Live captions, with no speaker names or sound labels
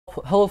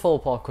Hello fellow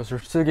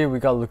BookQuester, today we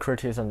got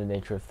Lucretius on the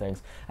nature of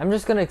things. I'm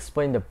just going to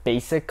explain the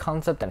basic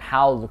concept and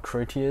how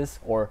Lucretius,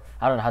 or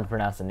I don't know how to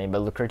pronounce the name, but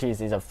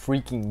Lucretius is a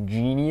freaking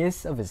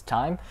genius of his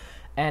time.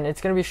 And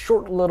it's going to be a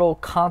short little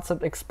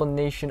concept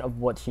explanation of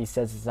what he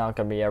says. It's not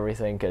going to be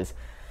everything because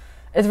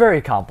it's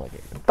very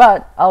complicated.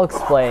 But I'll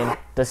explain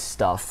the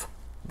stuff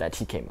that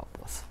he came up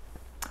with.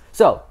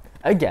 So,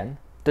 again,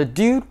 the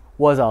dude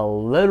was a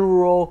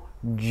literal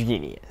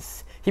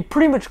genius. He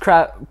pretty much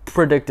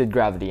predicted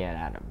gravity and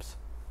atoms.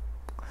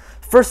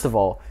 First of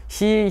all,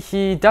 he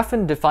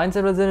definitely defines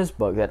it within his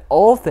book that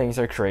all things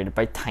are created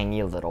by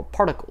tiny little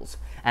particles.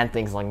 And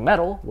things like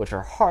metal, which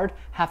are hard,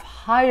 have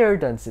higher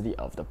density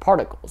of the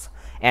particles.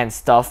 And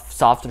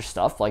softer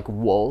stuff like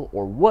wool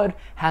or wood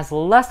has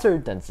lesser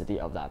density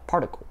of that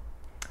particle.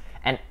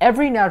 And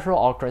every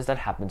natural occurrence that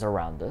happens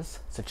around us,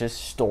 such as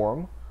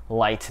storm,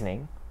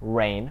 lightning,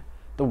 rain,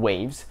 the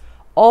waves,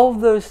 all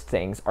of those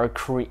things are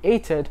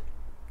created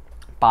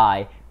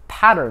by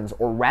patterns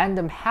or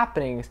random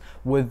happenings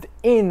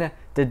within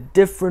the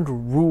different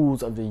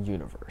rules of the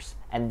universe.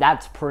 And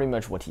that's pretty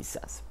much what he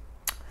says.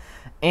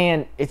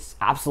 And it's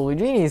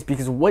absolutely genius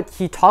because what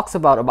he talks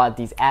about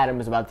these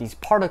atoms, about these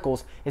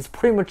particles, is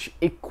pretty much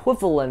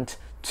equivalent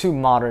to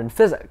modern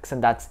physics,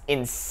 and that's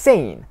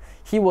insane.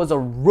 He was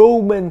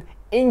a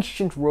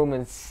ancient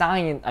Roman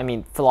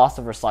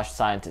philosopher slash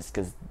scientist,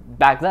 because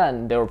back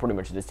then they were pretty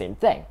much the same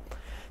thing.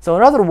 So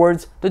in other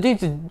words, the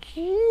dude's a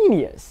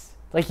genius.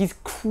 Like, he's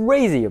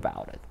crazy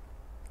about it.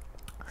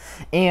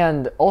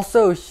 And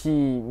also he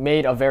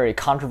made a very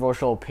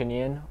controversial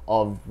opinion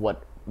of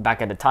what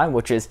back at the time,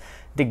 which is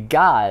the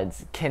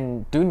gods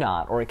cannot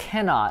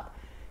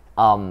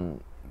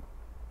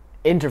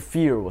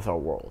interfere with our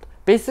world.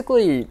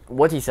 Basically,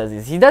 what he says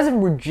is he doesn't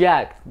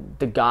reject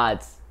the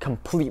gods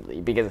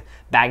completely, because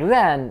back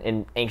then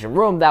in ancient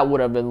Rome that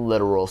would have been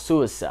literal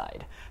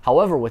suicide.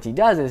 However, what he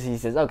does is he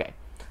says, okay,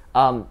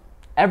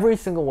 every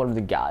single one of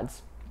the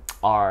gods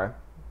are,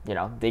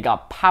 they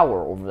got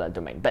power over that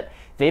domain, but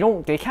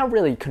they can't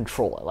really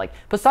control it. Like,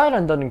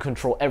 Poseidon doesn't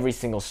control every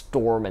single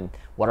storm and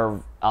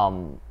whatever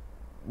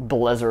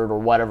blizzard or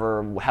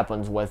whatever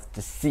happens with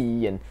the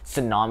sea and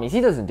tsunamis. He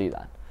doesn't do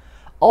that.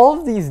 All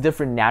of these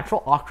different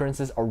natural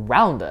occurrences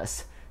around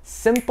us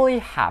simply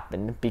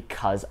happen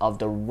because of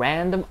the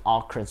random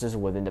occurrences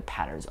within the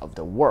patterns of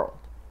the world.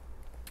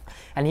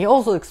 And he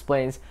also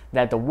explains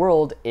that the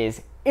world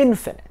is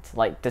infinite,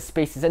 like the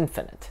space is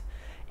infinite,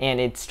 and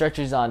it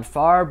stretches on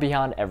far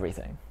beyond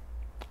everything,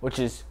 which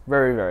is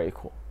very, very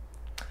cool.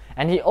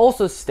 And he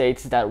also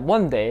states that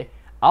one day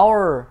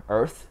our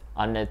Earth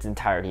on its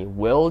entirety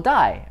will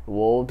die,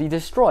 will be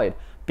destroyed,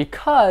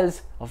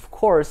 because, of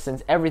course,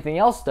 since everything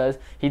else does,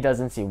 he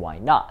doesn't see why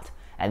not.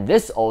 And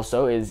this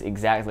also is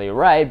exactly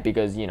right,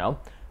 because, in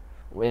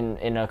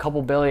a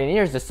couple billion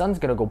years, the sun's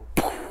gonna go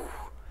poof,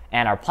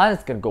 and our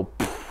planet's gonna go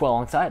poof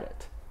alongside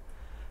it.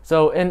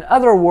 So, in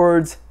other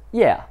words,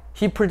 yeah,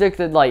 he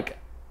predicted,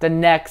 the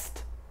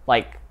next,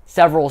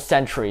 several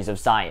centuries of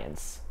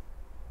science.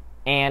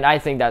 And I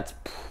think that's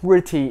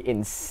pretty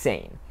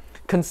insane,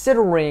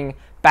 considering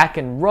back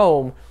in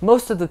Rome,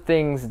 most of the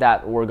things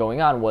that were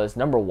going on was,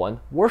 number one,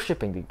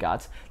 worshiping the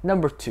gods,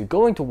 number two,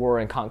 going to war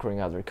and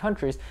conquering other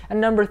countries, and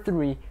number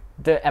three,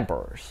 the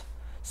emperors.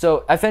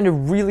 So I find it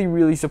really,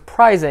 really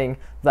surprising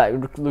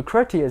that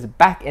Lucretius,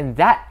 back in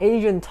that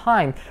ancient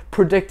time,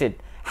 predicted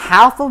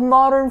half of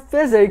modern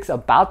physics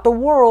about the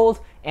world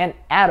and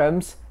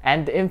atoms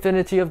and the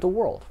infinity of the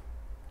world.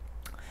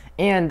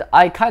 And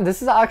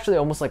this is actually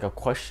almost like a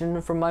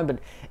question from mine, but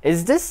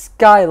is this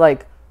guy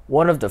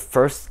one of the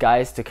first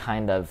guys to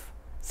kind of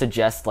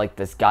suggest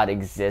this God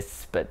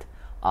exists, but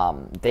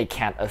they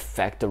can't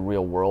affect the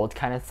real world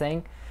kind of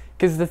thing?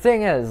 Because the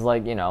thing is, a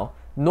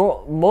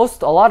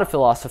lot of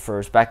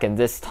philosophers back in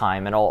this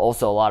time, and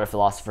also a lot of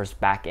philosophers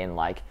back in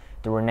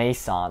the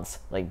Renaissance,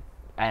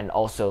 and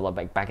also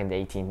back in the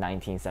 18th,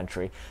 19th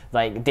century,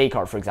 like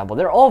Descartes, for example,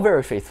 they're all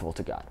very faithful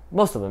to God.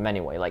 Most of them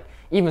anyway.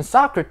 Even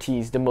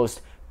Socrates, the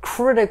most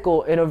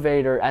critical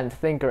innovator and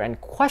thinker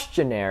and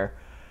questioner,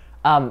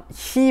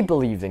 he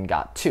believed in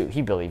God too.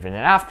 He believed in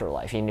an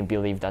afterlife. He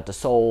believed that the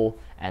soul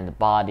and the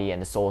body,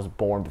 and the soul is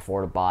born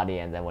before the body,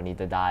 and then when he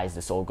dies,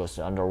 the soul goes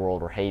to the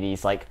underworld or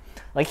Hades.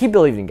 He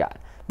believed in God.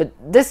 But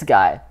this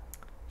guy,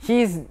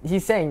 he's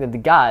saying that the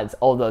gods,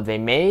 although they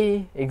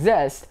may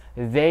exist,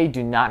 they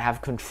do not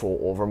have control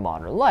over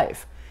modern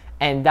life.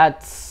 And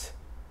that's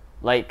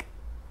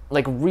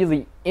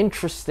really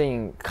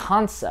interesting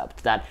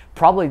concept that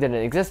probably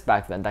didn't exist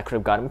back then, that could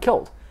have got him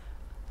killed.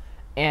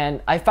 And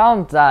I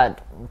found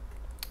that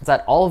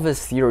all of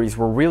his theories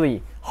were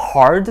really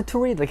hard to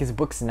read. His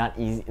book's not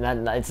easy.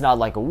 It's not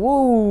like a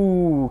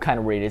woo kind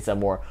of read. It's a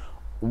more,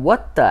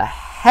 what the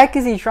heck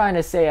is he trying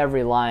to say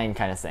every line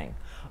kind of thing.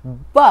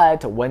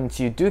 But once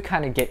you do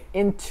kind of get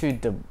into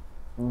the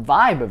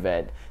vibe of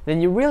it, then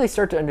you really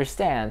start to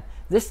understand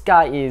this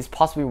guy is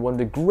possibly one of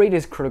the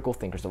greatest critical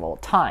thinkers of all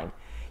time.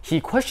 He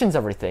questions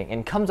everything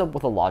and comes up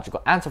with a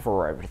logical answer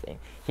for everything.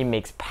 He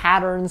makes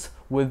patterns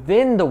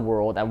within the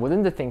world and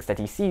within the things that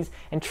he sees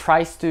and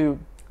tries to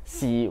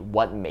see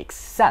what makes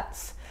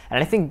sense.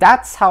 And I think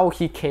that's how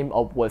he came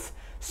up with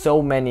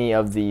so many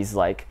of these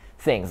like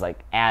things like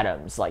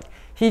atoms. Like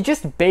he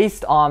just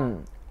based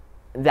on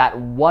that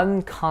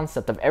one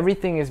concept of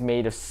everything is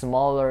made of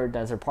smaller,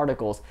 denser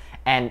particles,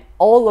 and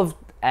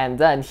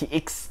then he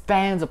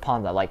expands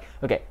upon that. Like,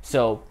 okay,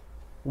 so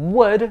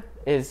wood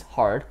is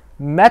hard,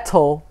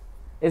 metal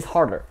is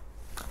harder.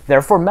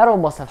 Therefore, metal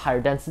must have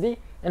higher density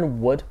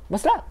and wood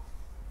must not.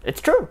 It's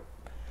true.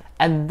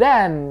 And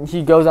then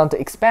he goes on to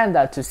expand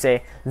that to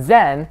say,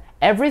 then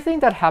everything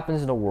that happens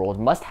in the world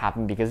must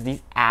happen because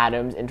these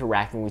atoms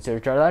interacting with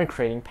each other and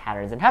creating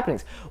patterns and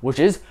happenings, which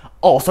is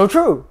also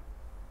true.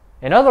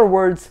 In other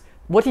words,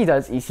 what he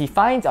does is he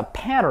finds a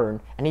pattern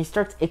and he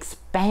starts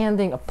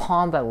expanding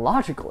upon that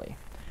logically.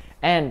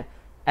 And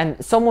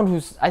someone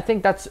who's, I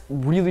think that's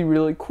really,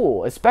 really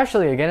cool,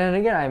 especially again and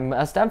again, I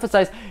must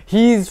emphasize,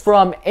 he's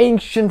from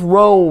ancient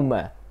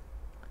Rome.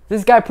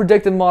 This guy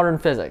predicted modern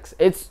physics.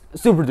 It's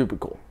super duper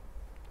cool.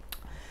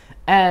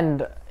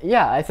 And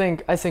yeah, I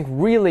think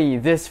really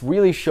this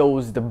really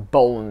shows the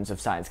bones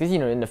of science, because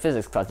in the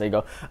physics class they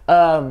go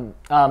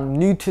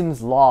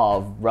Newton's law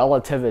of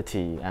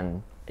relativity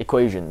and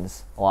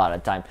equations a lot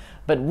of the time,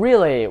 but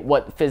really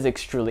what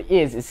physics truly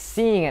is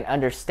seeing and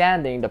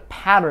understanding the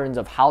patterns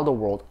of how the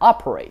world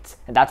operates,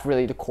 and that's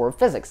really the core of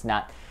physics,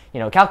 not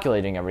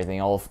calculating everything,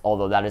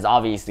 although that is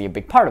obviously a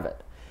big part of it.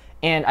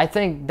 And I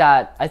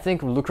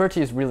think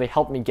Lucretius really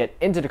helped me get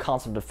into the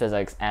concept of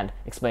physics and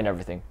explain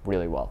everything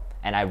really well.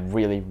 And I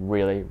really,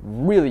 really,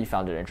 really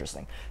found it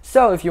interesting.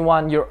 So if you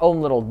want your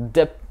own little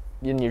dip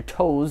in your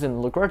toes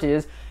in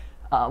Lucretius,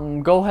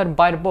 go ahead and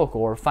buy the book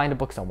or find a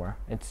book somewhere.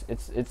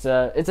 It's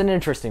an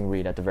interesting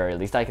read at the very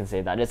least. I can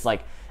say that. It's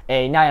like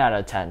a 9 out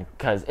of 10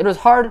 because it was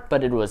hard,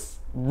 but it was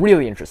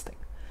really interesting.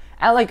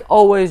 And like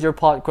always, your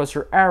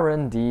PlotQuester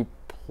Aaron, the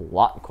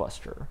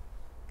PlotQuester.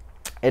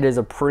 It is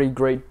a pretty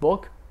great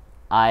book.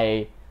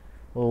 I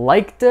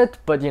liked it,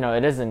 but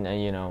it isn't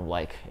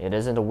it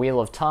isn't a Wheel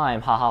of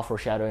Time, haha,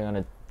 foreshadowing on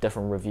a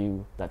different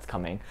review that's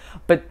coming.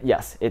 But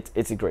yes,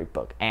 it's a great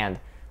book,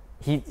 and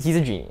he's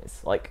a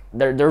genius. Like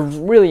there's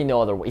really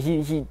no other way.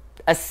 He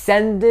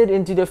ascended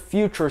into the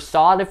future,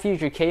 saw the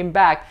future, came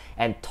back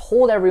and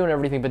told everyone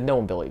everything, but no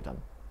one believed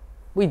him.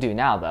 We do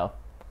now though.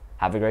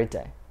 Have a great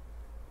day.